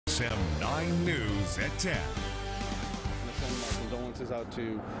KTSM 9 News at 10. I send my condolences out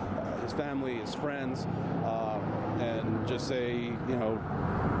to his family, his friends, and just say, you know,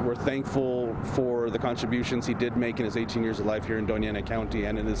 we're thankful for the contributions he did make in his 18 years of life here in Doña Ana County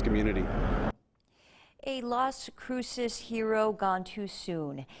and in this community. A lost Cruces hero gone too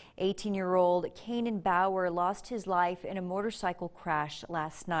soon. 18-year-old Kanan Bauer lost his life in a motorcycle crash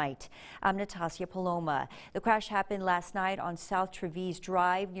last night. I'm Natasha Paloma. The crash happened last night on South Trevize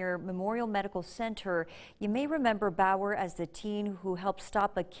Drive near Memorial Medical Center. You may remember Bauer as the teen who helped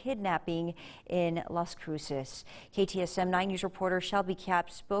stop a kidnapping in Las Cruces. KTSM 9 News reporter Shelby Cap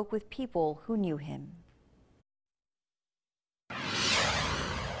spoke with people who knew him.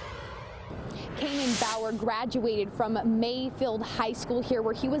 Kanan Bauer graduated from Mayfield High School here,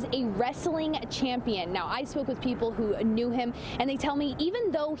 where he was a wrestling champion. Now, I spoke with people who knew him, and they tell me even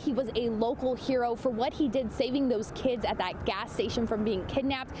though he was a local hero for what he did saving those kids at that gas station from being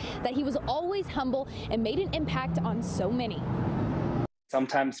kidnapped, that he was always humble and made an impact on so many.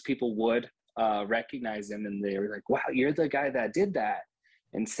 Sometimes people would recognize him, and they were like, wow, you're the guy that did that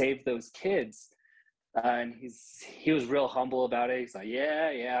and saved those kids. And he was real humble about it. He's like,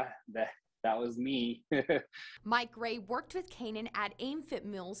 yeah, that was me. Mike Gray worked with Kanan at AimFit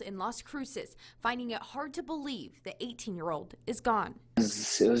Mills in Las Cruces, finding it hard to believe the 18-year-old is gone.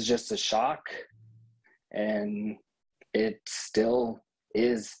 It was just a shock, and it still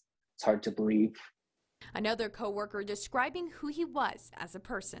is. It's hard to believe. Another co-worker describing who he was as a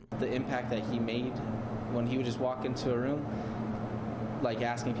person. The impact that he made when he would just walk into a room, like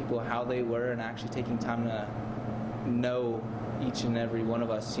asking people how they were and actually taking time to know each and every one of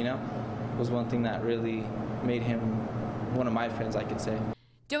us, you know, was one thing that really made him one of my friends, I could say.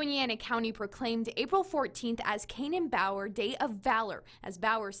 Doña Ana County proclaimed April 14th as Kanan Bauer Day of Valor, as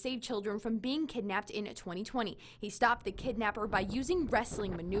Bauer saved children from being kidnapped in 2020. He stopped the kidnapper by using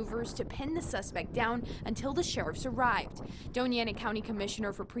wrestling maneuvers to pin the suspect down until the sheriffs arrived. Doña Ana County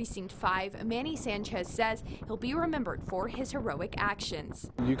Commissioner for Precinct 5, Manny Sanchez, says he'll be remembered for his heroic actions.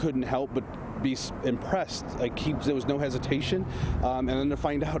 You couldn't help but be impressed. Like there was no hesitation, and then to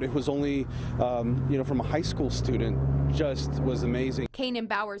find out it was only, from a high school student, just was amazing. Kanan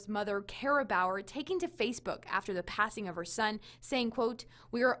Bauer's mother, Kara Bauer, taken to Facebook after the passing of her son, saying, quote,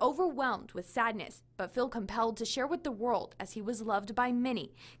 "We are overwhelmed with sadness, but feel compelled to share with the world as he was loved by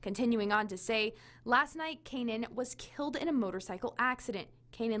many." Continuing on to say, last night Kanan was killed in a motorcycle accident.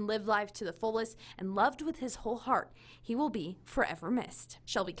 Kanan lived life to the fullest and loved with his whole heart. He will be forever missed.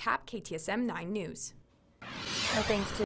 Shelby Cap, KTSM 9 News. Well, thanks to